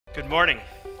Morning.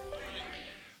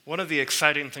 One of the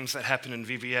exciting things that happened in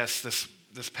VBS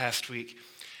this past week,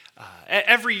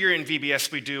 every year in VBS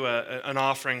we do an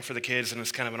offering for the kids, and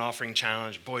it's kind of an offering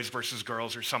challenge, boys versus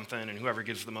girls or something, and whoever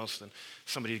gives the most, then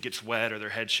somebody gets wet or their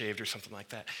head shaved or something like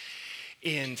that.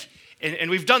 And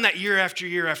we've done that year after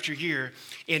year after year,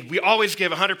 and we always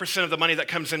give 100% of the money that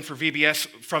comes in for VBS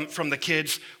from the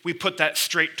kids. We put that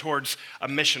straight towards a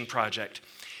mission project.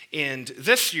 And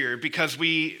this year, because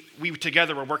we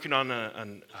together were working on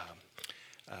an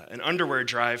underwear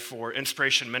drive for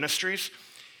Inspiration Ministries,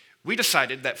 we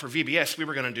decided that for VBS we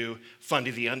were going to do Fundy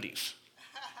the Undies.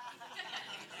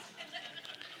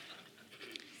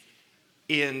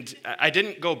 And I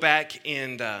didn't go back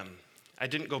and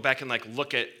like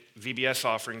look at VBS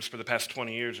offerings for the past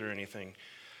 20 years or anything,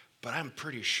 but I'm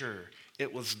pretty sure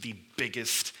it was the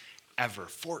biggest ever,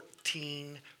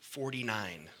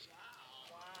 $14.49.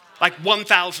 Like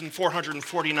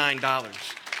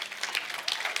 $1,449.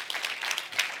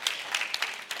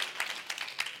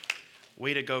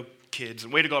 Way to go, kids,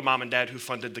 and way to go, mom and dad who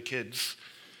funded the kids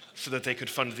so that they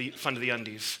could fund the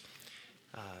undies.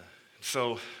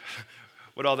 So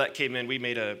when all that came in, we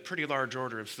made a pretty large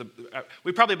order.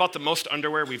 We probably bought the most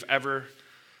underwear we've ever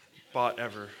bought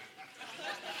ever.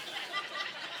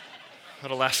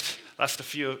 It'll last a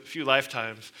few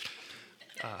lifetimes.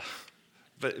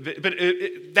 But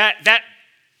that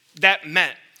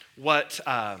met what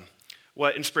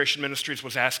Inspiration Ministries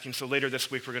was asking. So later this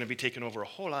week, we're going to be taking over a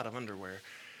whole lot of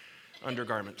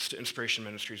undergarments to Inspiration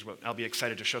Ministries. I'll be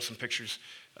excited to show some pictures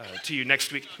to you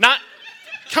next week.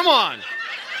 Come on,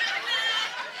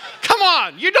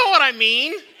 you know what I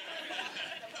mean.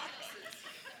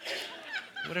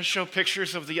 I'm going to show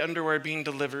pictures of the underwear being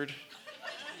delivered,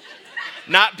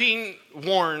 not being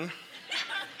worn.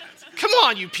 Come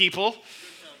on, you people.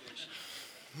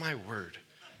 My word.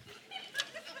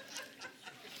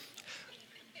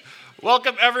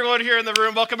 Welcome everyone here in the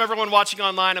room. Welcome everyone watching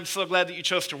online. I'm so glad that you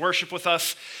chose to worship with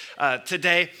us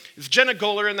today. Is Jenna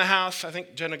Goller in the house? I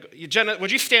think Jenna,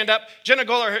 would you stand up? Jenna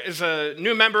Goller is a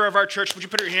new member of our church. Would you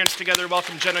put your hands together?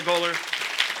 Welcome Jenna Goller.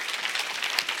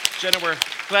 Jenna, we're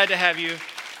glad to have you.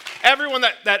 Everyone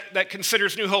that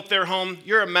considers New Hope their home,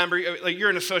 you're a member, you're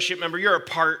an associate member, you're a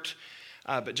part.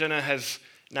 But Jenna has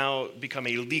now become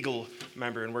a legal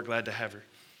member, and we're glad to have her.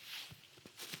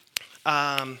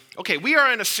 Okay, we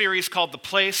are in a series called The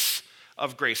Place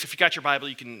of Grace. If you got your Bible,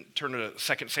 you can turn to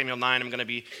 2 Samuel 9. I'm going to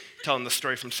be telling the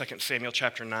story from 2 Samuel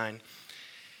chapter 9.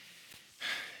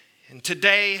 And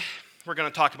today, we're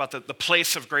going to talk about the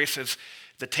place of grace as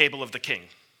the table of the king.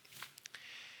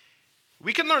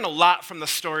 We can learn a lot from the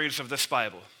stories of this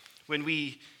Bible when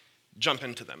we jump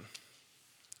into them.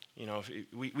 You know,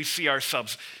 we see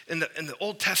ourselves in the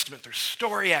Old Testament, there's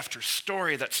story after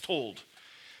story that's told.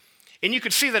 And you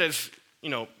could see that as,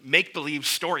 make-believe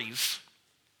stories,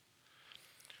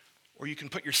 or you can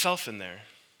put yourself in there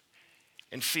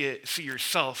and see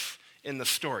yourself in the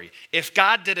story. If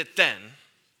God did it then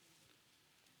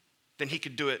he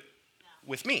could do it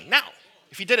with me now.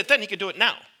 If he did it then, he could do it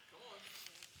now.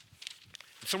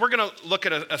 So we're going to look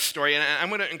at a story, and I'm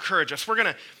going to encourage us. We're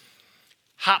going to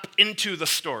hop into the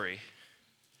story.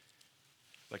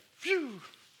 Like, phew.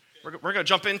 We're going to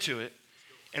jump into it,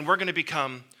 and we're going to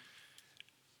become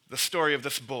the story of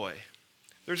this boy.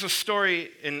 There's a story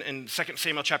in 2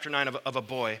 Samuel chapter 9 of a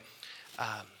boy.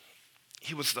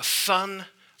 He was the son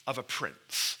of a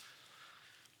prince.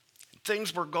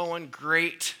 Things were going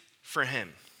great for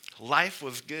him. Life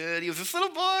was good. He was this little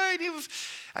boy, and he was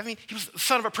the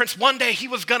son of a prince. One day he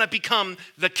was going to become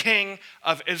the king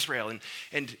of Israel.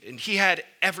 And he had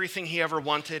everything he ever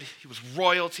wanted. He was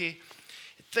royalty.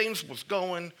 Things was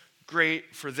going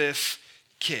great for this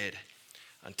kid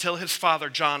until his father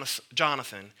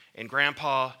Jonathan and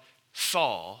Grandpa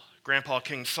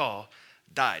King Saul,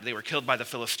 died. They were killed by the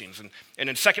Philistines. And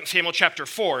in 2 Samuel chapter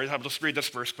 4, I'll just read this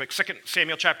verse quick. 2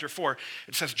 Samuel chapter 4,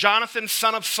 it says, Jonathan,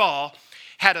 son of Saul,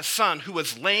 had a son who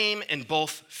was lame in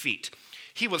both feet.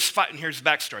 And here's the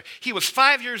backstory. He was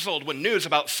 5 years old when news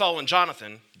about Saul and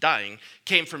Jonathan dying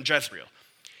came from Jezreel.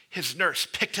 His nurse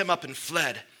picked him up and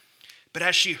fled. But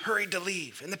as she hurried to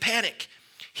leave, in the panic,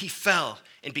 he fell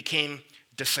and became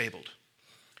disabled.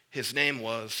 His name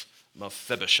was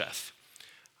Mephibosheth.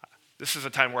 This is a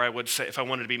time where I would say, if I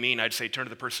wanted to be mean, I'd say turn to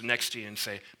the person next to you and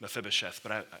say Mephibosheth,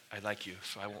 but I like you,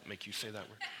 so I won't make you say that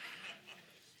word.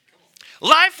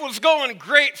 Life was going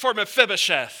great for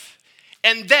Mephibosheth,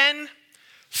 and then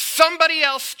somebody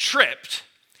else tripped,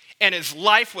 and his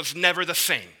life was never the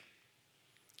same.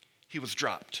 He was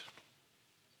dropped.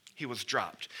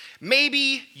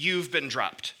 Maybe you've been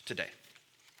dropped today.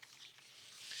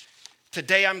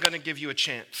 Today I'm going to give you a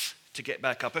chance to get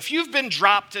back up. If you've been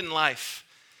dropped in life,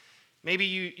 maybe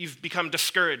you've become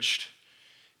discouraged.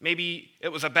 Maybe it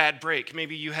was a bad break.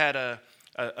 Maybe you had a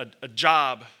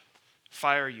job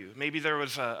fire you. Maybe there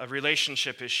was a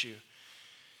relationship issue.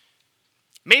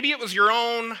 Maybe it was your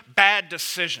own bad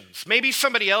decisions. Maybe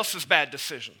somebody else's bad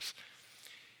decisions.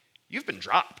 You've been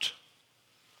dropped.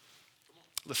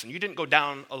 Listen, you didn't go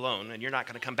down alone, and you're not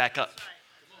going to come back up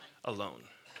alone.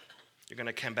 You're going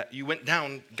to come back. You went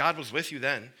down. God was with you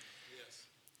then,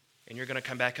 and you're going to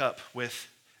come back up with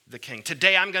the King.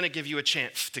 Today, I'm going to give you a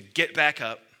chance to get back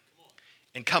up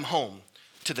and come home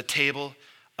to the table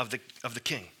of the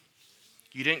King.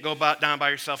 You didn't go down by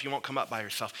yourself. You won't come up by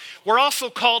yourself. We're also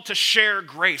called to share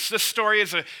grace. This story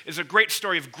is a great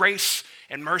story of grace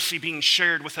and mercy being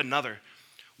shared with another.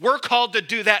 We're called to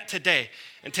do that today.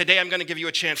 And today I'm going to give you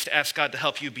a chance to ask God to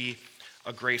help you be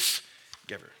a grace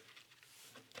giver.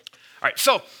 All right,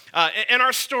 so in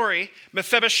our story,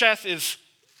 Mephibosheth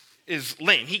is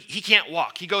lame. He can't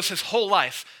walk. He goes his whole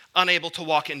life unable to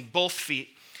walk in both feet.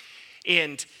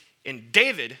 And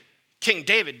David, King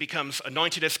David, becomes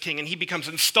anointed as king, and he becomes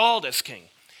installed as king.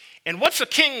 And what's a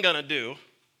king going to do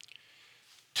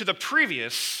to the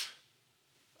previous,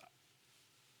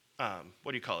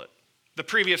 the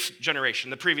previous generation,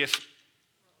 the previous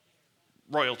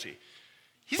royalty?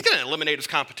 He's going to eliminate his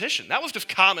competition. That was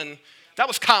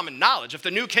common knowledge. If the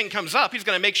new king comes up, he's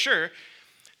going to make sure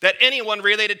that anyone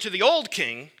related to the old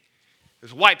king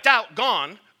is wiped out,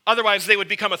 gone. Otherwise, they would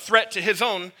become a threat to his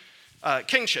own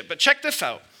kingship. But check this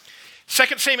out.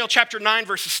 2 Samuel chapter 9,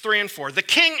 verses 3 and 4. The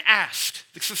king asked,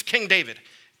 this is King David.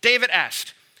 David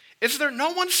asked, "Is there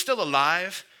no one still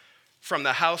alive from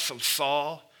the house of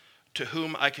Saul to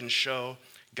whom I can show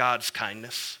God's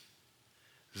kindness?"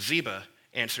 Ziba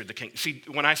answered the king. See,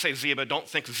 when I say Ziba, don't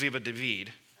think Ziba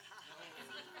David.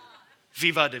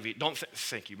 Ziva David.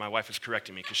 Thank you. My wife is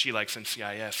correcting me because she likes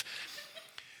NCIS.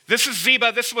 This is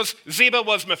Ziba. Ziba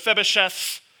was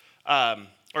Mephibosheth's,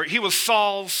 or he was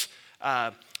Saul's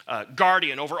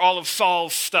guardian over all of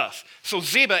Saul's stuff. So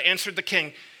Ziba answered the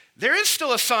king, "There is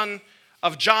still a son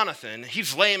of Jonathan.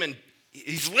 He's lame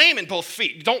in both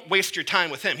feet. Don't waste your time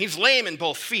with him. He's lame in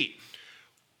both feet."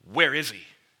 "Where is he?"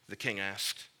 the king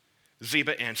asked.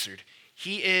 Ziba answered,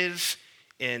 "He is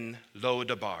in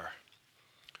Lo-debar."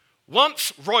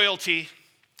 Once royalty,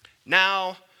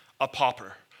 now a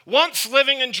pauper. Once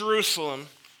living in Jerusalem,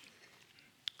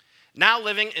 now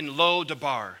living in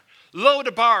Lo-debar.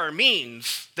 Lo-debar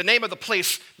means, the name of the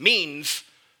place means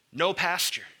no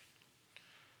pasture.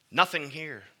 Nothing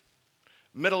here.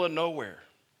 Middle of nowhere.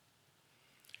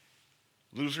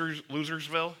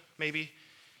 Losersville, maybe.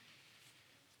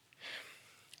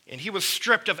 And he was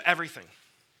stripped of everything.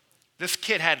 This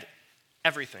kid had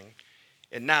everything.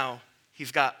 And now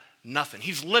he's got nothing.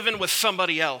 He's living with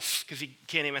somebody else because he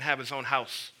can't even have his own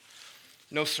house.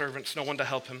 No servants, no one to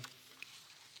help him.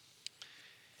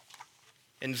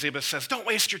 And Ziba says, "Don't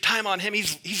waste your time on him.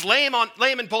 He's lame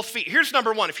in both feet." Here's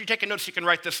number one. If you're taking notes, you can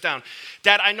write this down.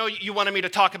 Dad, I know you wanted me to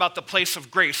talk about the place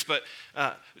of grace, but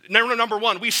number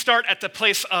one, we start at the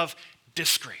place of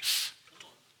disgrace.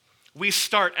 We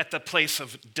start at the place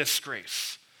of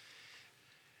disgrace.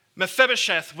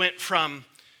 Mephibosheth went from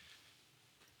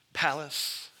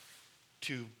palace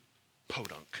to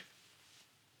podunk.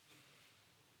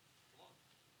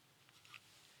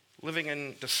 Living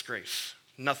in disgrace.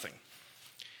 Nothing.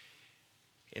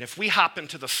 And if we hop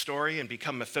into the story and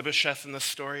become Mephibosheth in this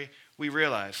story, we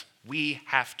realize we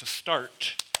have to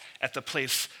start at the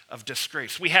place of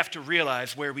disgrace. We have to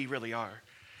realize where we really are,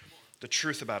 the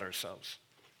truth about ourselves.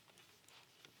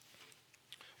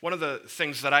 One of the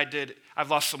things that I did, I've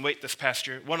lost some weight this past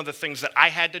year. One of the things that I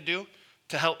had to do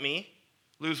to help me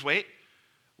lose weight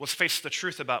was face the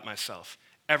truth about myself.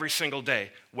 Every single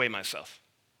day, weigh myself.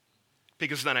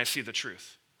 Because then I see the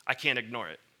truth. I can't ignore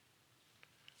it.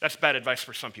 That's bad advice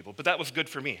for some people, but that was good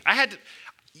for me.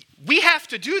 We have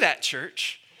to do that,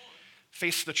 church.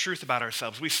 Face the truth about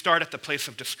ourselves. We start at the place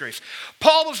of disgrace.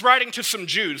 Paul was writing to some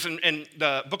Jews in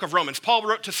the book of Romans. Paul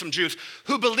wrote to some Jews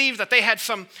who believed that they had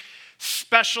some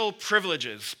special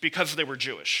privileges because they were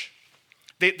Jewish.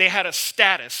 They had a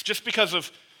status just because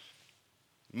of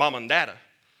mom and dada.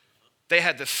 They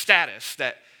had the status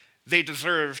that they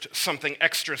deserved something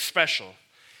extra special.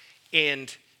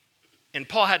 And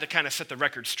Paul had to kind of set the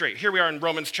record straight. Here we are in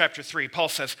Romans chapter 3. Paul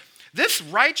says, "This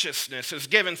righteousness is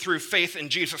given through faith in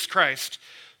Jesus Christ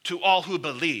to all who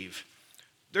believe."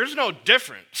 There's no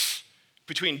difference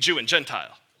between Jew and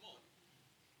Gentile.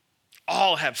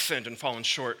 All have sinned and fallen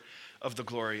short of the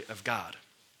glory of God.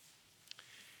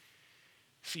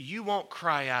 See, you won't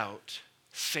cry out,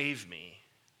 "Save me,"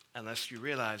 unless you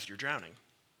realize you're drowning.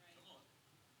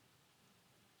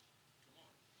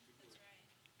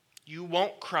 you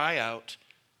won't cry out,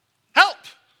 help,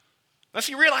 unless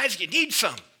you realize you need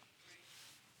some.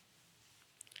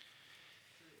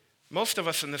 Most of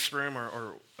us in this room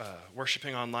or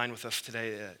worshiping online with us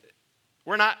today,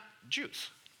 we're not Jews.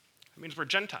 It means we're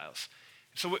Gentiles.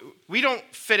 So we don't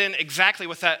fit in exactly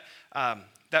with that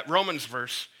Romans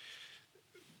verse,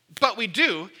 but we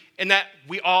do in that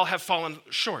we all have fallen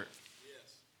short.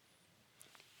 Yes.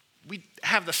 We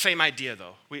have the same idea,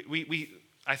 though. We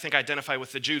I think, identify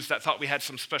with the Jews that thought we had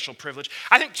some special privilege.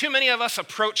 I think too many of us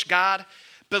approach God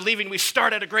believing we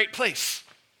start at a great place.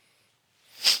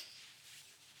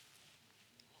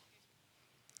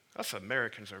 Us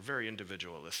Americans are very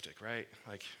individualistic, right?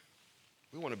 Like,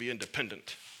 we want to be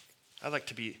independent. As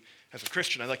a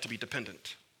Christian, I like to be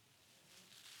dependent.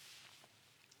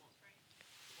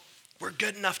 We're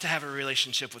good enough to have a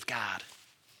relationship with God.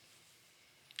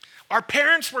 Our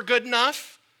parents were good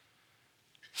enough.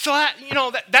 So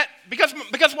that because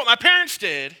of what my parents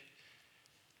did,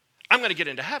 I'm going to get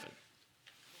into heaven.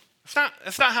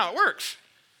 That's not how it works.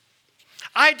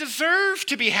 I deserve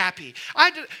to be happy.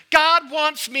 God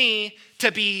wants me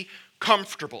to be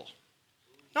comfortable.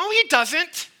 No, he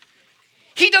doesn't.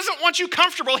 He doesn't want you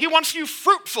comfortable. He wants you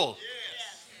fruitful.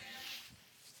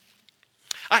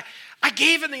 Yes. I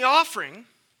gave in the offering.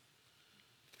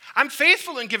 I'm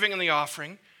faithful in giving in the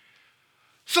offering.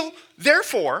 So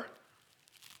therefore,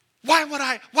 why would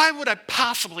I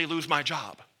possibly lose my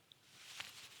job?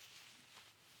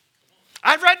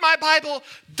 I've read my Bible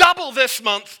double this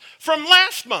month from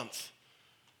last month.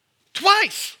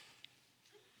 Twice.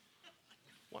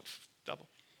 Once, double.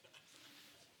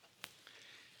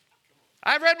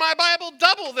 I've read my Bible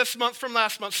double this month from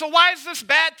last month. So why has this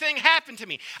bad thing happened to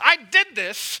me? I did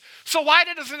this, so why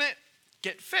doesn't it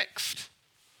get fixed?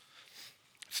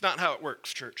 It's not how it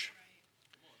works, church.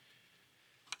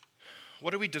 What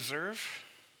do we deserve?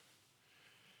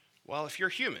 Well, if you're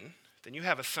human, then you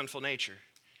have a sinful nature.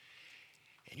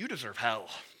 And you deserve hell.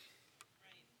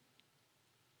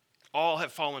 All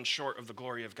have fallen short of the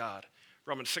glory of God.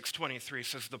 Romans 6:23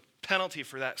 says the penalty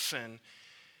for that sin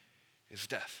is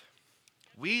death.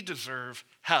 We deserve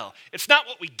hell. It's not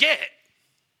what we get,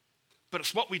 but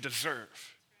it's what we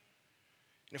deserve.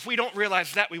 And if we don't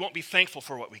realize that, we won't be thankful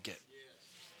for what we get.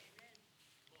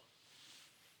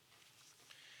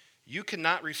 You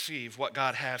cannot receive what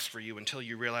God has for you until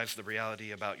you realize the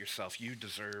reality about yourself. You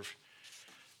deserve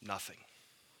nothing.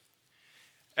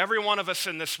 Every one of us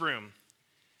in this room,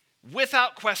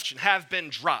 without question, have been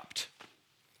dropped.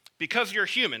 Because you're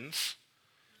humans,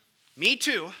 me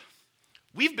too,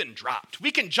 we've been dropped. We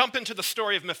can jump into the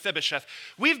story of Mephibosheth.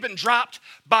 We've been dropped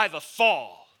by the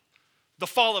fall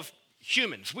of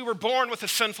humans. We were born with a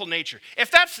sinful nature. If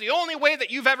that's the only way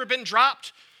that you've ever been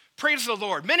dropped, praise the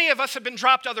Lord. Many of us have been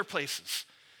dropped other places.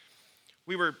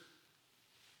 We were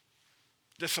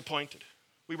disappointed.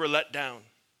 We were let down.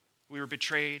 We were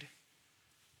betrayed.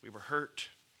 We were hurt.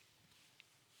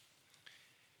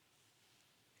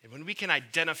 And when we can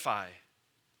identify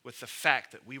with the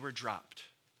fact that we were dropped,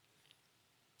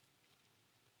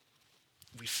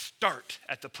 we start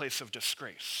at the place of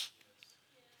disgrace.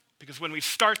 Because when we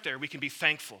start there, we can be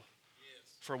thankful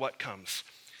for what comes.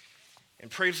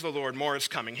 And praise the Lord, more is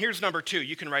coming. Here's number 2.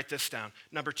 You can write this down.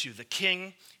 Number 2, the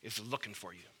king is looking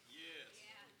for you.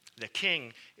 Yes. The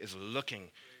king is looking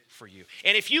for you.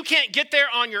 And if you can't get there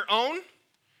on your own,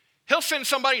 he'll send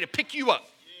somebody to pick you up.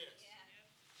 Yes.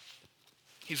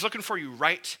 He's looking for you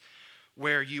right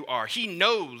where you are. He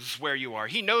knows where you are.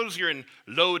 He knows you're in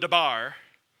Lo-Debar.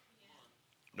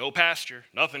 No pasture,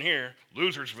 nothing here,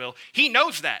 Losersville. He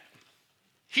knows that.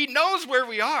 He knows where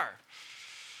we are.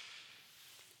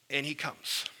 And he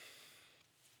comes.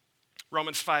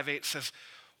 Romans 5:8 says,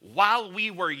 while we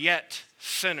were yet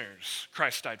sinners,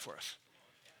 Christ died for us.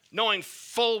 Knowing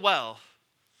full well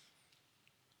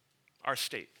our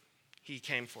state, he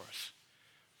came for us.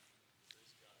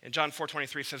 And John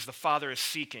 4:23 says, the Father is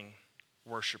seeking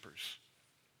worshipers.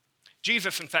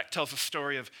 Jesus, in fact, tells a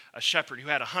story of a shepherd who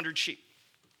had 100 sheep.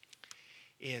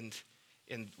 And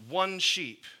one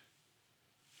sheep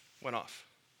went off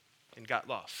and got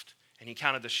lost. And he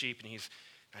counted the sheep, and he's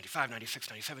 95, 96,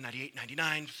 97, 98,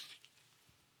 99.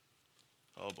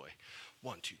 Oh boy.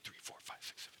 1, 2, 3, 4, 5,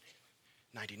 6,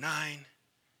 7, 8, 99.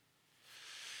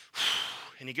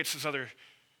 And he gets his other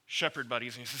shepherd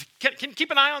buddies, and he says, can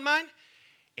keep an eye on mine?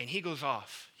 And he goes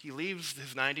off. He leaves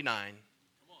his 99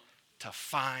 to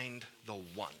find the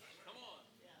one.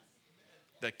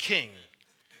 The king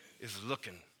is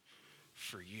looking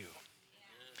for you.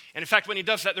 And in fact, when he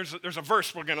does that, there's a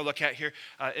verse we're going to look at here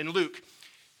in Luke,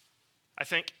 I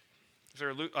think. Is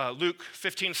there Luke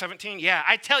 15:17? Yeah,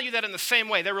 I tell you that in the same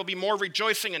way, there will be more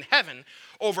rejoicing in heaven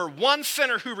over one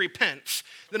sinner who repents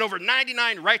than over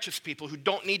 99 righteous people who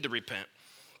don't need to repent.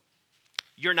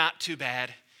 You're not too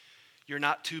bad. You're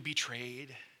not too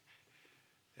betrayed.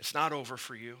 It's not over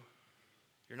for you.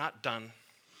 You're not done.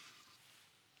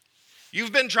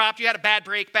 You've been dropped. You had a bad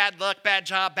break, bad luck, bad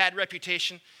job, bad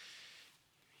reputation.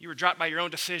 You were dropped by your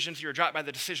own decisions. You were dropped by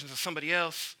the decisions of somebody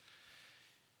else.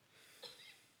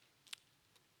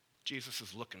 Jesus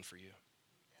is looking for you.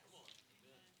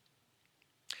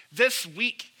 This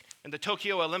week in the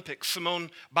Tokyo Olympics,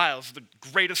 Simone Biles, the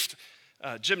greatest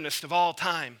gymnast of all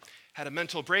time, had a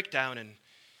mental breakdown and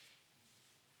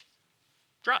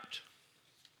dropped.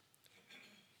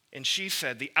 And she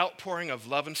said, the outpouring of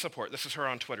love and support, this is her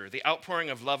on Twitter, the outpouring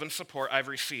of love and support I've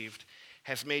received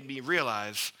has made me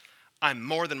realize I'm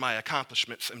more than my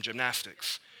accomplishments in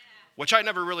gymnastics, which I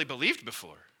never really believed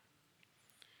before.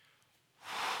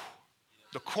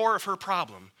 The core of her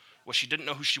problem was she didn't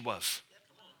know who she was.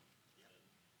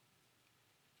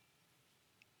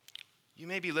 You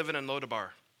may be living in Lodabar.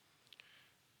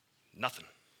 Nothing.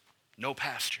 No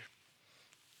pasture.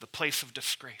 The place of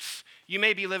disgrace. You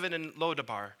may be living in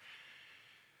Lodabar,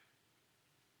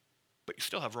 but you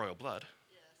still have royal blood.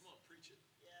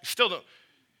 You still don't.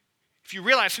 If you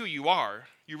realize who you are,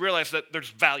 you realize that there's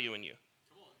value in you.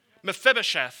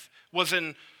 Mephibosheth was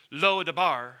in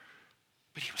Lodabar,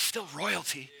 but he was still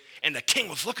royalty, and the king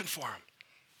was looking for him.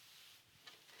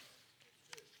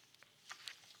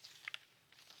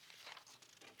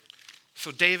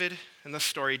 So David, in this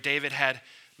story, David had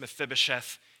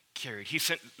Mephibosheth carried. He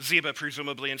sent Ziba,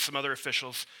 presumably, and some other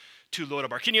officials to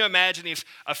Lodabar. Can you imagine these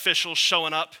officials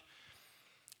showing up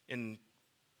in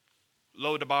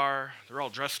Lodabar? They're all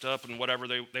dressed up in whatever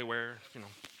they wear. You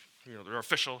know, they're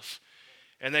officials.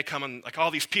 And they come and, like, all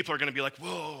these people are going to be like,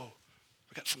 whoa,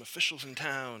 we got some officials in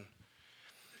town.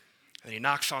 And he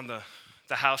knocks on the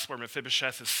house where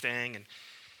Mephibosheth is staying, and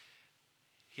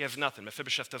he has nothing.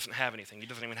 Mephibosheth doesn't have anything. He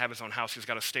doesn't even have his own house. He's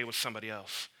got to stay with somebody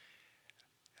else.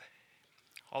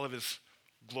 All of his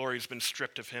glory's been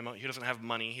stripped of him. He doesn't have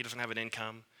money. He doesn't have an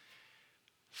income.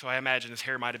 So I imagine his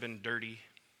hair might have been dirty,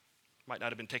 might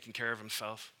not have been taking care of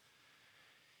himself.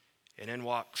 And in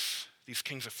walks these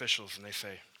king's officials, and they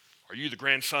say, are you the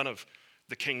grandson of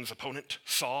the king's opponent,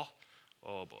 Saul?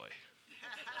 Oh, boy.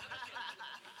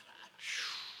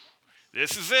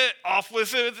 This is it. Off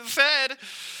with his head.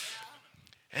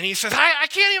 And he says, I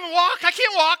can't even walk. I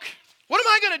can't walk. What am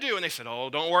I going to do? And they said, oh,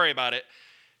 don't worry about it.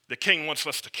 The king wants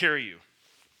us to carry you.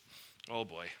 Oh,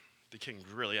 boy. The king's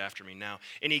really after me now.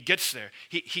 And he gets there.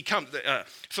 He comes.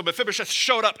 So Mephibosheth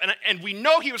showed up, and we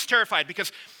know he was terrified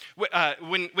because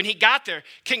when he got there,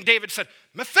 King David said,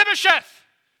 Mephibosheth!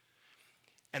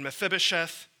 And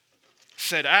Mephibosheth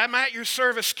said, I'm at your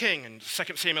service, king. In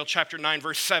 2 Samuel chapter 9,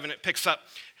 verse 7, it picks up,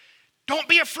 don't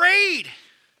be afraid,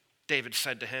 David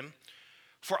said to him,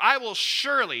 for I will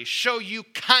surely show you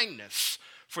kindness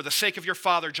for the sake of your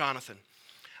father Jonathan.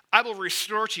 I will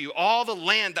restore to you all the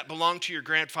land that belonged to your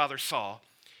grandfather Saul,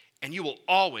 and you will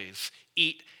always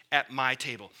eat at my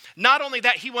table. Not only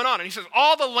that, he went on, and he says,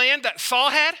 all the land that Saul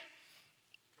had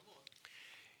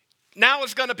now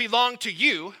is going to belong to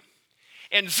you,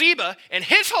 and Ziba and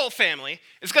his whole family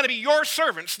is going to be your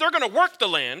servants. They're going to work the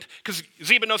land, because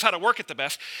Ziba knows how to work it the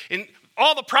best. And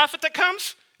all the profit that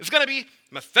comes is going to be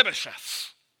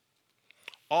Mephibosheth's.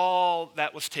 All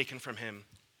that was taken from him,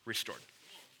 restored.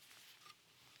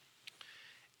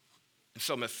 And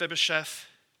so Mephibosheth,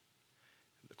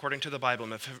 according to the Bible,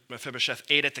 Mephibosheth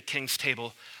ate at the king's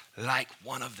table like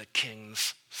one of the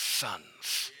king's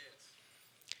sons.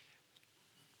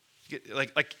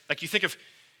 Like you think of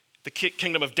the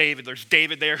kingdom of David, there's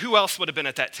David there. Who else would have been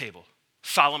at that table?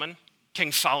 Solomon,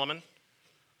 King Solomon.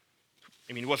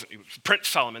 I mean, he was Prince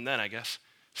Solomon then, I guess.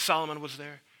 Solomon was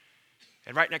there.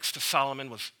 And right next to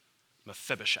Solomon was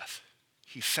Mephibosheth.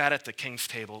 He sat at the king's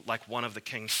table like one of the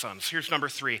king's sons. Here's number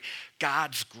 3.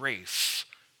 God's grace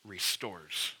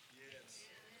restores.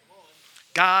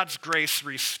 God's grace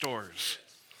restores.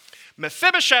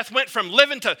 Mephibosheth went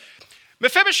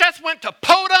to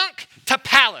podunk to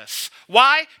palace.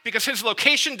 Why? Because his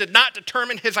location did not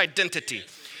determine his identity.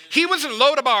 He was in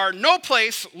Lodabar, no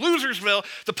place, Losersville,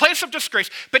 the place of disgrace,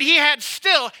 but he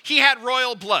had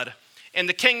royal blood, and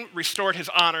the king restored his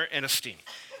honor and esteem.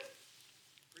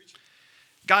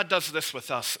 God does this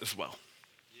with us as well.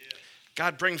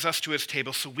 God brings us to his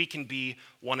table so we can be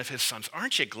one of his sons.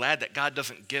 Aren't you glad that God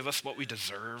doesn't give us what we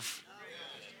deserve?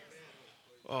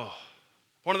 Oh,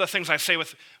 one of the things I say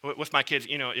with my kids,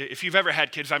 you know, if you've ever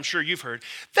had kids, I'm sure you've heard,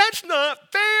 that's not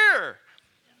fair.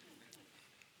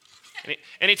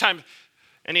 Anytime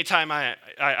Anytime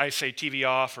I say TV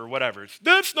off or whatever,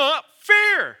 that's not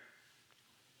fair.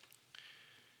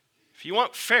 If you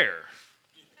want fair,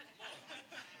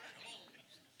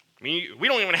 I mean, we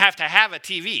don't even have to have a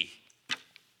TV.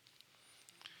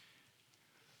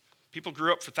 People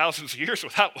grew up for thousands of years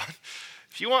without one.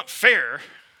 If you want fair,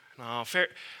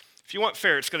 if you want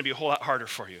fair, it's going to be a whole lot harder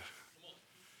for you.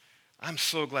 I'm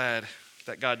so glad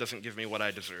that God doesn't give me what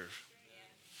I deserve.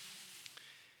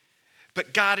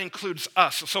 But God includes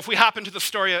us. So if we hop into the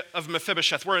story of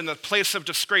Mephibosheth, we're in the place of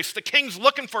disgrace. The king's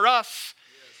looking for us.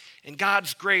 And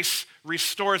God's grace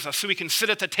restores us so we can sit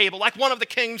at the table like one of the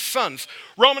king's sons.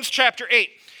 Romans chapter 8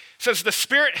 says, the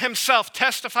Spirit himself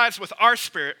testifies with our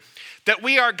spirit that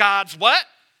we are God's what?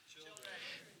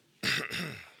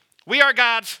 We are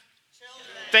God's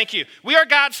children. Thank you. We are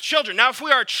God's children. Now, if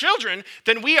we are children,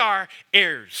 then we are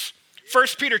heirs. 1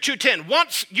 Peter 2:10,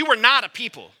 once you were not a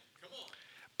people,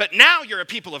 but now you're a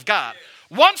people of God.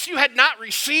 Once you had not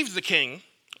received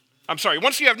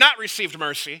once you have not received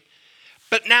mercy,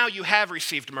 but now you have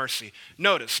received mercy.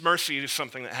 Notice, mercy is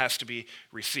something that has to be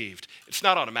received. It's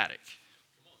not automatic.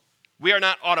 We are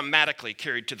not automatically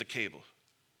carried to the table.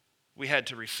 We had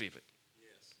to receive it.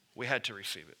 We had to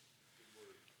receive it.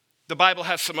 The Bible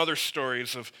has some other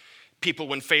stories of people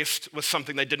when faced with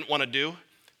something they didn't want to do,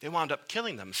 they wound up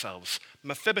killing themselves.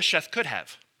 Mephibosheth could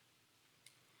have.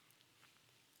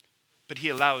 But he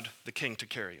allowed the king to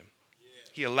carry him.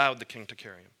 He allowed the king to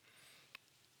carry him.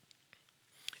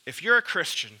 If you're a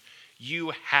Christian,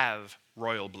 you have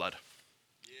royal blood.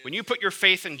 When you put your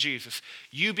faith in Jesus,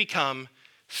 you become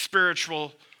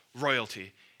spiritual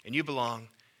royalty, and you belong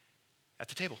at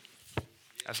the table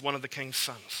as one of the king's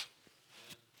sons.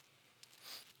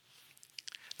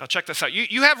 Now check this out.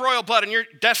 You have royal blood, and you're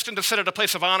destined to sit at a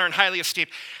place of honor and highly esteemed.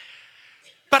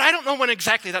 But I don't know when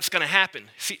exactly that's going to happen.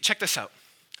 See, check this out.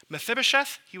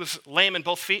 Mephibosheth, he was lame in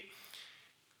both feet.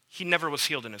 He never was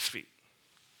healed in his feet.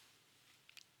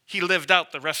 He lived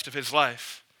out the rest of his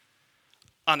life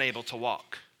unable to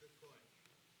walk.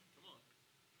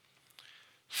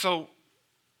 So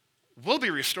we'll be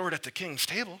restored at the king's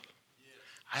table.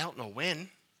 I don't know when.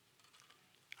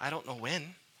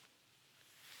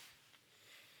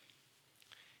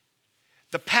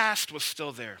 The past was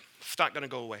still there. It's not going to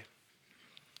go away.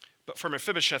 But for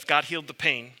Mephibosheth, God healed the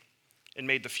pain and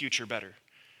made the future better.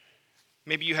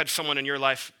 Maybe you had someone in your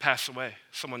life pass away.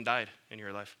 Someone died in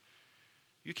your life.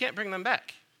 You can't bring them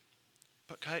back.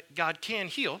 But God can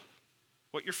heal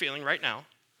what you're feeling right now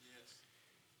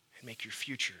and make the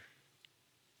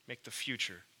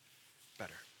future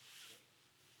better.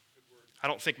 I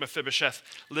don't think Mephibosheth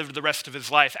lived the rest of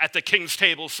his life at the king's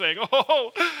table saying,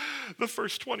 oh, the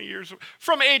first 20 years,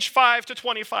 from age 5 to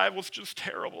 25 was just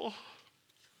terrible.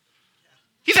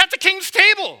 He's at the king's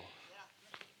table.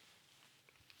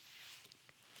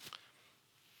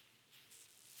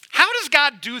 How does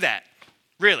God do that?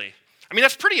 Really? I mean,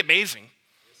 that's pretty amazing.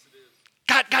 Yes,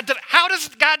 it is. How does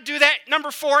God do that? Number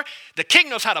 4, the king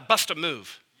knows how to bust a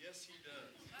move. Yes, he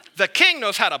does. The king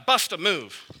knows how to bust a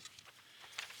move.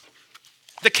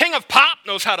 The king of pop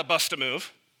knows how to bust a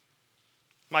move.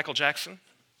 Michael Jackson.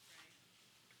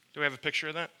 Do we have a picture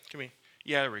of that?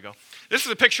 Yeah, there we go. This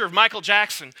is a picture of Michael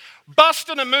Jackson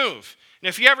busting a move. And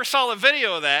if you ever saw a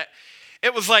video of that,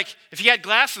 it was like, if he had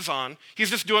glasses on, he's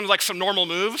just doing like some normal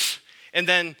moves, and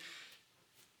then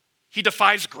he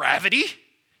defies gravity.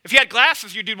 If he had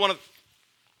glasses, you'd do one of,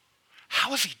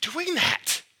 how is he doing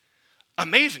that?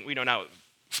 Amazing. We know now,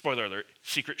 spoiler alert,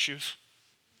 secret shoes.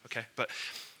 Okay, but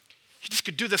he just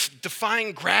could do this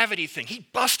defying gravity thing. He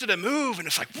busted a move, and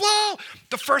it's like, whoa!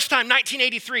 The first time,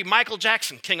 1983, Michael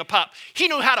Jackson, king of pop, he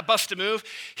knew how to bust a move.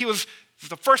 It was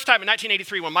the first time in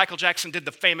 1983 when Michael Jackson did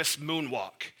the famous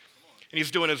moonwalk. And he's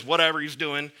doing his whatever he's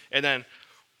doing, and then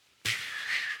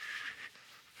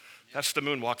that's the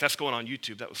moonwalk. That's going on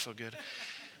YouTube. That was so good.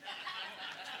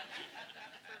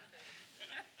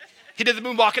 He did the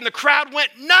moonwalk, and the crowd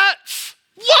went nuts.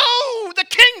 Whoa, the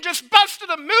king just busted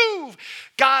a move.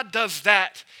 God does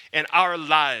that in our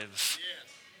lives.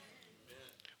 Yes.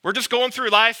 We're just going through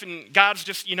life, and God's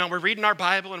just, we're reading our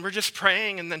Bible, and we're just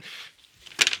praying, and then,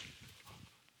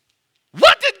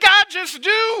 what did God just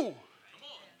do?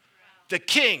 The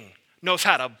king knows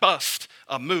how to bust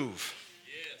a move.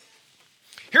 Yes.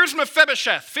 Here's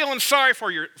Mephibosheth feeling sorry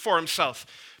for himself.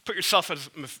 Put yourself as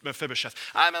Mephibosheth.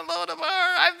 I'm in Lodabar.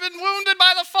 I've been wounded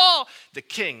by the fall. The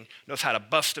king knows how to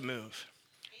bust a move.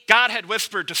 God had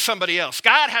whispered to somebody else.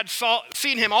 God had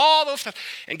seen him all those times.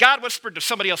 And God whispered to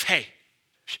somebody else, hey,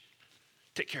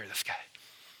 take care of this guy.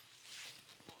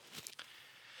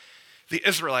 The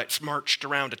Israelites marched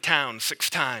around a town 6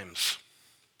 times.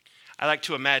 I like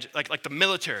to imagine, like the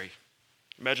military.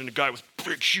 Imagine a guy with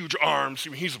big, huge arms.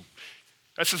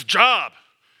 That's his job,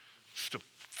 is to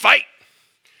fight.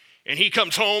 And he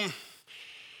comes home,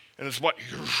 and his wife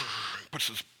puts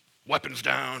his weapons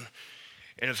down,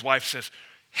 and his wife says,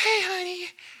 "Hey,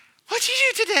 honey, what'd you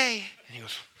do today?" And he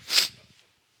goes,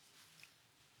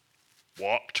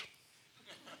 "Walked."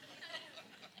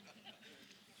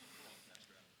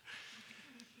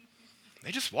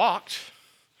 They just walked.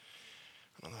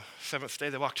 On the seventh day,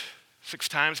 they walked 6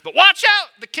 times. But watch out!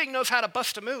 The king knows how to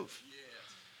bust a move.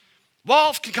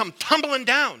 Walls can come tumbling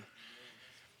down.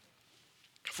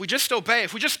 If we just obey,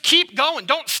 if we just keep going,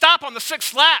 don't stop on the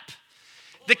 6th lap.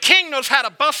 The king knows how to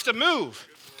bust a move.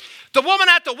 The woman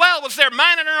at the well was there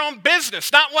minding her own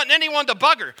business, not wanting anyone to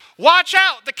bug her. Watch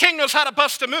out, the king knows how to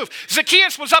bust a move.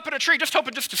 Zacchaeus was up in a tree just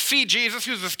hoping just to see Jesus.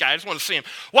 Who's this guy? I just want to see him.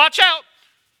 Watch out.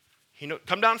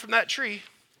 Come down from that tree.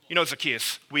 You know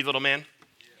Zacchaeus, wee little man.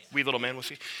 Wee little man, was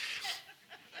he?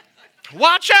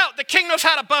 Watch out, the king knows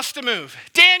how to bust a move.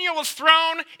 Daniel was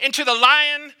thrown into the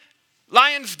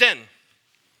lion's den,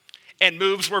 and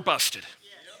moves were busted.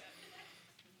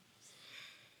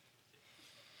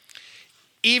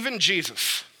 Even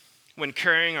Jesus, when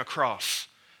carrying a cross,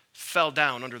 fell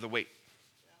down under the weight.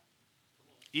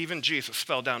 Even Jesus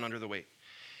fell down under the weight.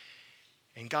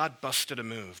 And God busted a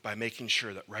move by making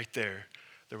sure that right there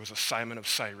was a Simon of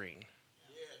Cyrene.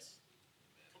 Yes.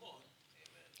 Come on.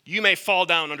 You may fall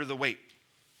down under the weight.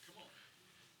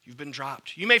 You've been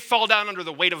dropped. You may fall down under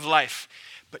the weight of life,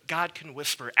 but God can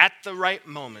whisper at the right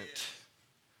moment,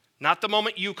 not the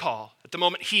moment you call, at the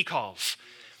moment he calls.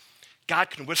 God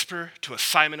can whisper to a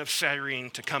Simon of Cyrene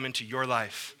to come into your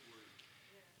life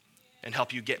and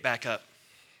help you get back up.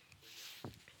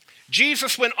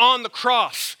 Jesus went on the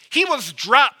cross. He was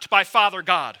dropped by Father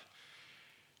God.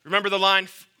 Remember the line,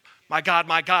 my God,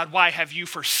 why have you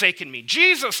forsaken me?"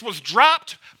 Jesus was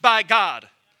dropped by God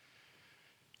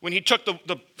when he took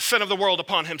the sin of the world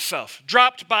upon himself.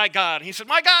 Dropped by God. He said,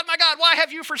 my God, why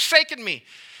have you forsaken me?"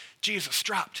 Jesus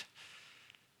dropped.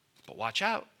 But watch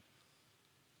out.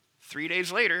 3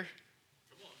 days later,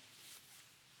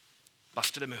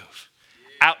 busted a move.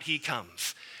 Out he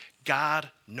comes. God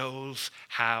knows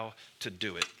how to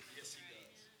do it. Yes, he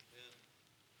does.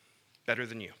 Better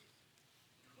than you.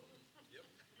 Yep.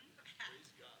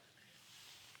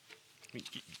 Praise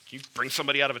God. Can you bring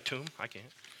somebody out of a tomb? I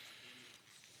can't.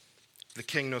 The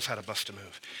king knows how to bust a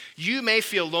move. You may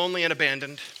feel lonely and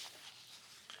abandoned.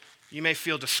 You may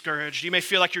feel discouraged. You may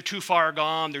feel like you're too far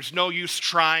gone. There's no use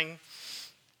trying.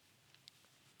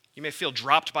 You may feel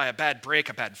dropped by a bad break,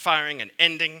 a bad firing, an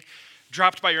ending,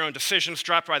 dropped by your own decisions,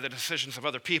 dropped by the decisions of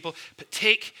other people. But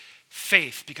take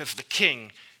faith because the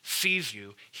king sees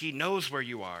you. He knows where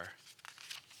you are.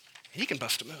 He can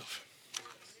bust a move.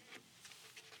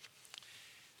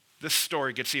 This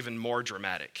story gets even more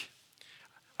dramatic.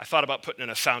 I thought about putting in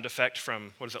a sound effect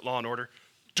from, Law and Order?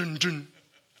 Dun, dun.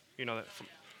 You know that? From,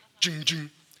 dun,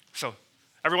 dun. So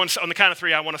everyone, on the count of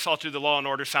 3, I want us all to do the Law and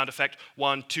Order sound effect.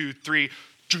 1, 2, 3.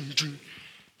 Dun, dun.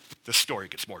 The story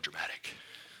gets more dramatic.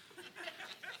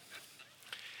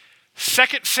 2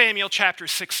 Samuel chapter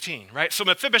 16, right? So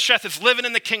Mephibosheth is living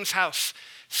in the king's house.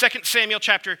 2 Samuel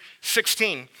chapter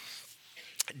 16.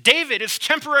 David is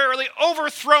temporarily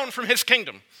overthrown from his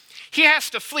kingdom. He has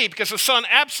to flee because his son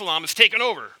Absalom is taken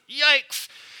over. Yikes.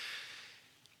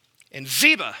 And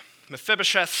Ziba,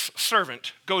 Mephibosheth's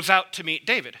servant, goes out to meet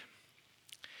David.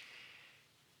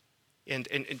 And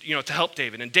to help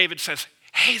David. And David says,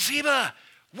 "Hey, Ziba,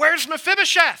 where's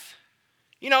Mephibosheth?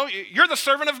 You're the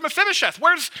servant of Mephibosheth.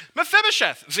 Where's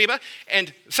Mephibosheth, Ziba?"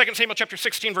 And 2 Samuel chapter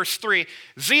 16, verse 3,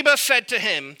 Ziba said to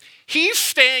him, "He's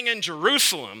staying in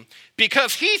Jerusalem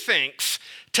because he thinks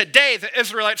today the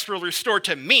Israelites will restore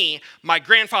to me my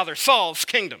grandfather Saul's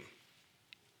kingdom."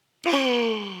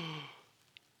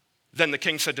 Then the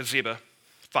king said to Ziba,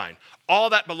 "Fine, all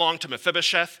that belonged to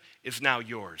Mephibosheth is now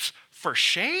yours. For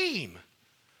shame."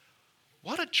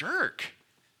 What a jerk.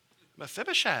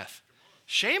 Mephibosheth.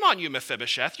 Shame on you,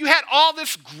 Mephibosheth. You had all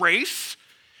this grace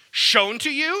shown to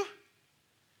you,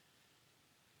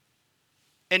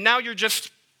 and now you're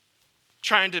just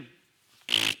trying to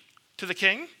the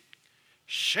king?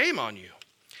 Shame on you.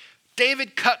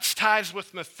 David cuts ties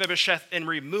with Mephibosheth and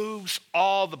removes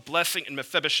all the blessing in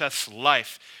Mephibosheth's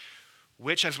life,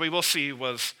 which, as we will see,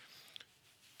 was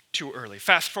too early.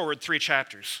 Fast forward 3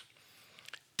 chapters.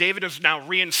 David is now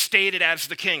reinstated as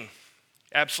the king.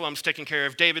 Absalom's taken care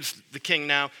of. David's the king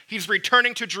now. He's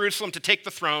returning to Jerusalem to take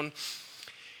the throne.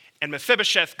 And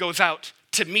Mephibosheth goes out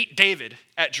to meet David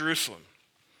at Jerusalem.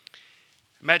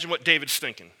 Imagine what David's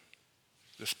thinking.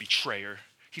 This betrayer.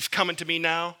 He's coming to me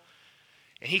now.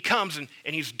 And he comes and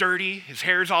he's dirty. His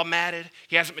hair's all matted.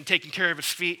 He hasn't been taking care of his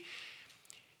feet.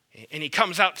 And he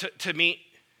comes out to meet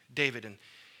David.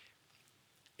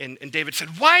 And David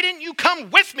said, "Why didn't you come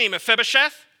with me,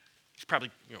 Mephibosheth?" He's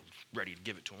probably ready to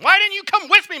give it to him. "Why didn't you come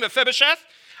with me, Mephibosheth?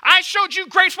 I showed you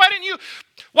grace. Why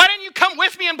didn't you come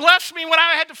with me and bless me when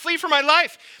I had to flee for my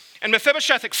life?" And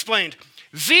Mephibosheth explained,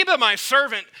 "Ziba, my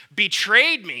servant,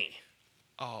 betrayed me."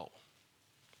 Oh.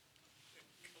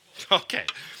 Okay.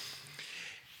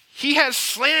 "He has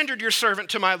slandered your servant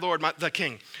to my lord, the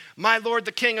king. My lord,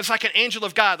 the king, is like an angel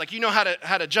of God, like you know how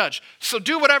to judge. So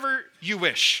do whatever you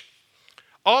wish.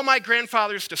 All my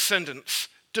grandfather's descendants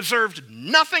deserved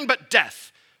nothing but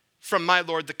death from my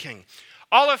lord, the king.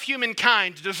 All of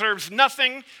humankind deserves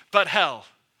nothing but hell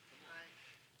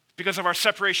because of our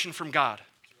separation from God.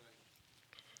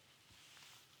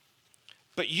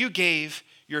 But you gave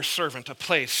your servant a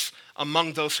place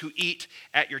among those who eat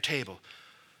at your table.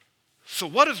 So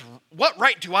what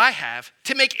right do I have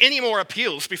to make any more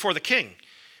appeals before the king?"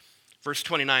 Verse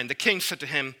 29, the king said to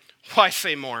him, "Why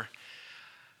say more?"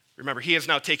 Remember, he has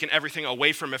now taken everything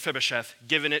away from Mephibosheth,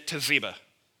 given it to Ziba.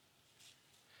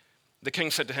 The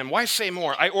king said to him, "Why say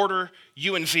more? I order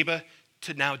you and Ziba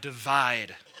to now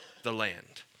divide the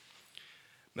land."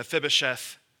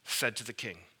 Mephibosheth said to the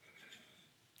king,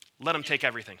 "Let him take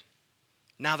everything,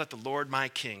 now that the Lord my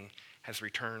king has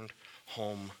returned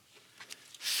home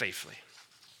safely."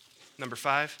 Number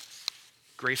 5,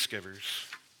 grace getters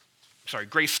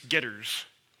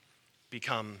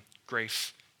become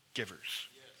grace givers.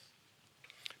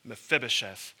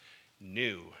 Mephibosheth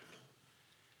knew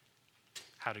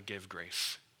how to give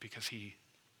grace because he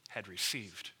had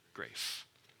received grace.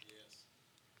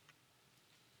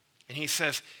 And he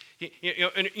says,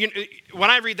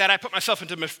 when I read that, I put myself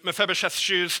into Mephibosheth's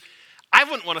shoes. I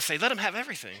wouldn't want to say, "Let him have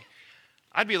everything."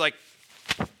 I'd be like,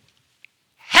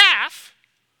 "Half?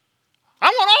 I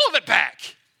want all of it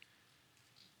back."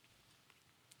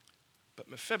 But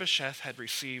Mephibosheth had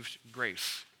received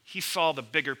grace. He saw the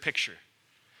bigger picture.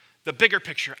 The bigger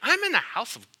picture, I'm in the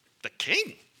house of the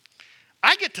king.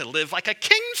 I get to live like a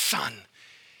king's son.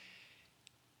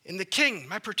 And the king,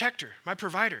 my protector, my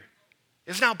provider,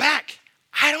 is now back.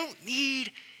 I don't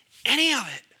need any of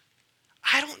it.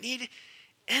 I don't need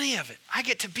any of it. I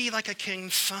get to be like a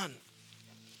king's son.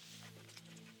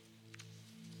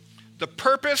 The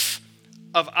purpose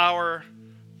of our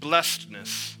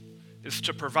blessedness is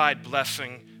to provide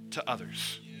blessing to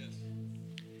others.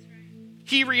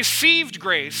 He received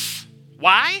grace.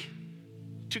 Why?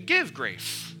 To give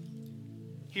grace.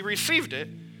 He received it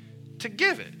to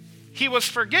give it. He was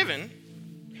forgiven,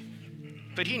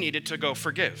 but he needed to go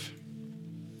forgive.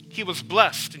 He was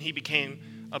blessed, and he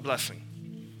became a blessing.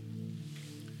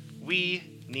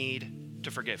 We need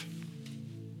to forgive.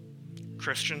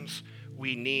 Christians,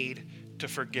 we need to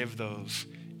forgive those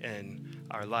in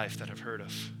our life that have hurt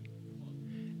us.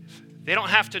 They don't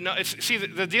have to know. See,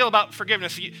 the deal about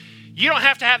forgiveness, you don't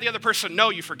have to have the other person know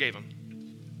you forgave them.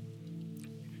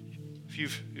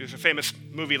 There's a famous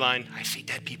movie line, "I see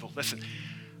dead people." Listen,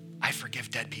 I forgive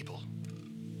dead people.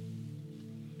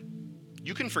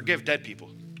 You can forgive dead people.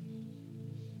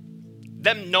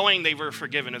 Them knowing they were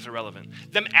forgiven is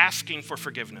irrelevant. Them asking for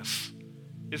forgiveness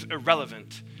is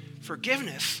irrelevant.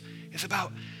 Forgiveness is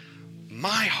about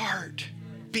my heart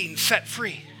being set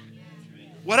free.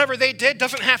 Whatever they did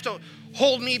doesn't have to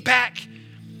hold me back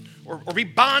or be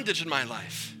bondage in my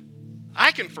life.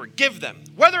 I can forgive them.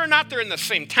 Whether or not they're in the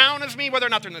same town as me, whether or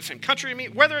not they're in the same country as me,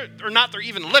 whether or not they're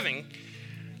even living,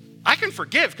 I can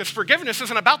forgive because forgiveness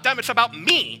isn't about them, it's about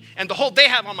me and the hold they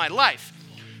have on my life.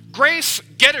 Grace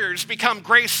getters become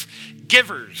grace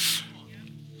givers.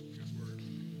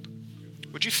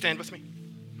 Would you stand with me?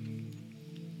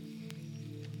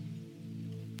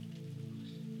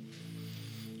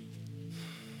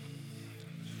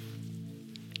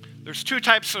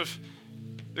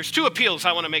 There's two appeals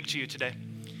I want to make to you today.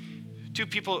 Two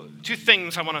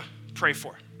things I want to pray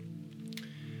for.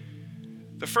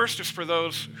 The first is for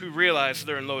those who realize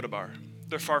they're in Lodabar.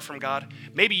 They're far from God.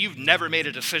 Maybe you've never made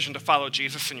a decision to follow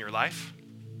Jesus in your life.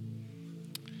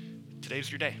 Today's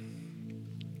your day.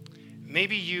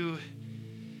 Maybe you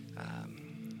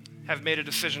have made a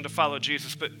decision to follow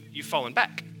Jesus, but you've fallen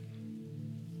back.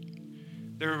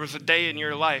 There was a day in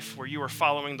your life where you were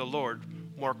following the Lord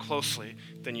more closely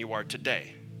than you are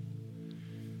today.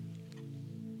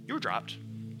 You were dropped.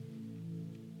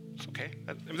 It's okay.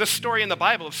 This story in the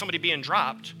Bible of somebody being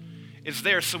dropped is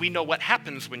there so we know what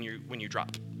happens when you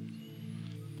drop.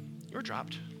 You were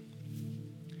dropped.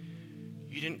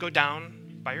 You didn't go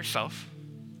down by yourself.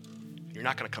 You're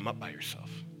not going to come up by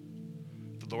yourself.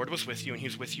 The Lord was with you, and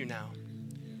he's with you now.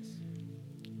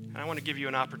 And I want to give you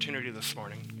an opportunity this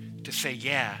morning to say,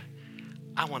 yeah,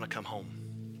 I want to come home.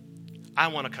 I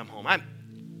want to come home.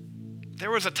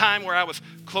 There was a time where I was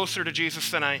closer to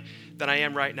Jesus than I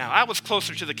am right now. I was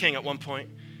closer to the King at one point,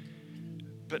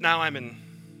 but now I'm in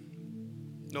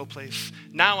no place.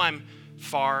 Now I'm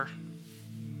far.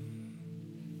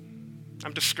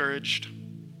 I'm discouraged.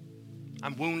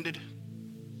 I'm wounded.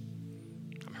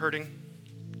 I'm hurting.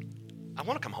 I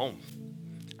want to come home.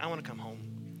 I want to come home.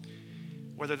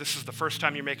 Whether this is the first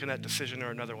time you're making that decision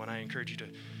or another one, I encourage you to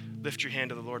lift your hand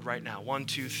to the Lord right now. 1,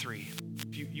 2, 3.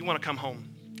 If you want to come home,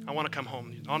 I want to come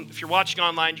home. If you're watching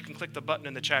online, you can click the button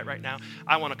in the chat right now.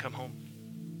 I want to come home.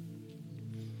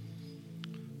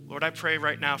 Lord, I pray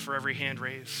right now for every hand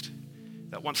raised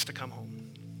that wants to come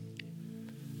home.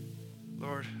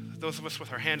 Lord, those of us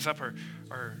with our hands up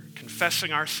are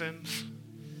confessing our sins.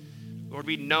 Lord,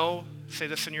 we know, say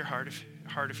this in your heart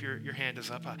if your hand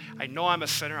is up. I know I'm a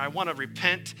sinner. I want to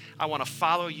repent. I want to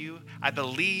follow you. I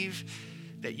believe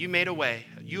that you made a way.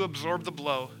 You absorbed the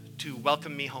blow to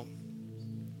welcome me home.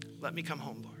 Let me come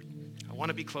home, Lord. I want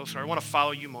to be closer. I want to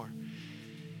follow you more.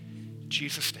 In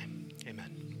Jesus' name,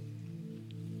 amen.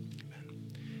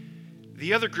 Amen.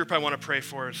 The other group I want to pray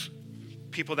for is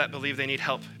people that believe they need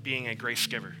help being a grace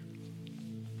giver.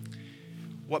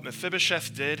 What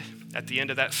Mephibosheth did at the end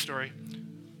of that story,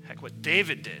 heck, what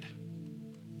David did,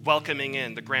 welcoming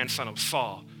in the grandson of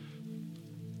Saul,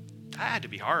 that had to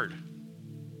be hard.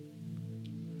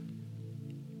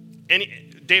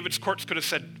 David's courts could have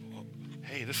said,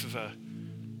 hey, this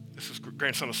is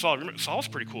grandson of Saul. Remember, Saul's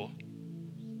pretty cool.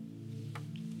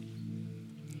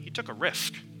 He took a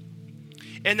risk.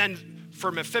 And then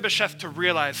for Mephibosheth to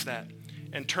realize that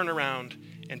and turn around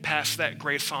and pass that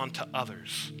grace on to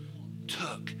others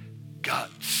took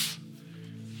guts.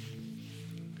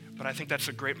 But I think that's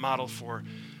a great model for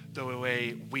the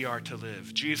way we are to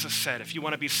live. Jesus said, if you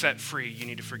want to be set free, you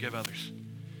need to forgive others.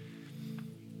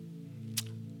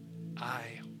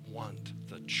 I want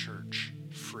the church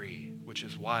free, which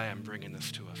is why I'm bringing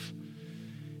this to us.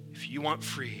 If you want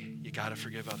free, you got to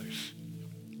forgive others.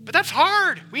 But that's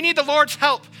hard. We need the Lord's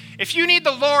help. If you need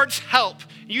the Lord's help,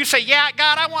 you say, yeah,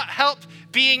 God, I want help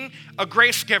being a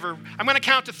grace giver. I'm going to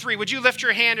count to 3. Would you lift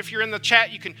your hand? If you're in the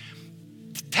chat, you can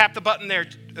tap the button there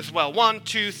as well. 1,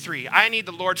 2, 3. I need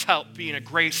the Lord's help being a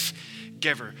grace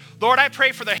giver. Lord, I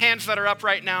pray for the hands that are up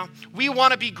right now. We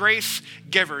want to be grace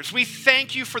givers. We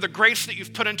thank you for the grace that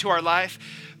you've put into our life.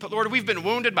 But Lord, we've been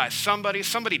wounded by somebody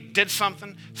did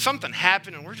something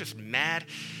happened, and we're just mad.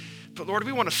 But Lord,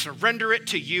 we want to surrender it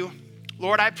to you.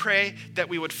 Lord, I pray that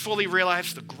we would fully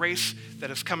realize the grace that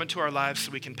has come into our lives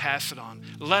so we can pass it on.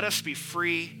 Let us be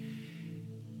free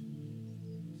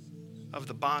of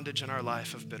the bondage in our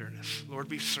life of bitterness. Lord,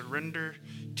 we surrender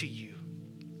to you.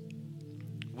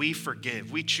 We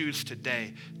forgive. We choose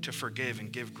today to forgive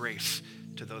and give grace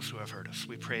to those who have hurt us.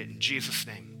 We pray it in Jesus'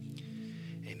 name.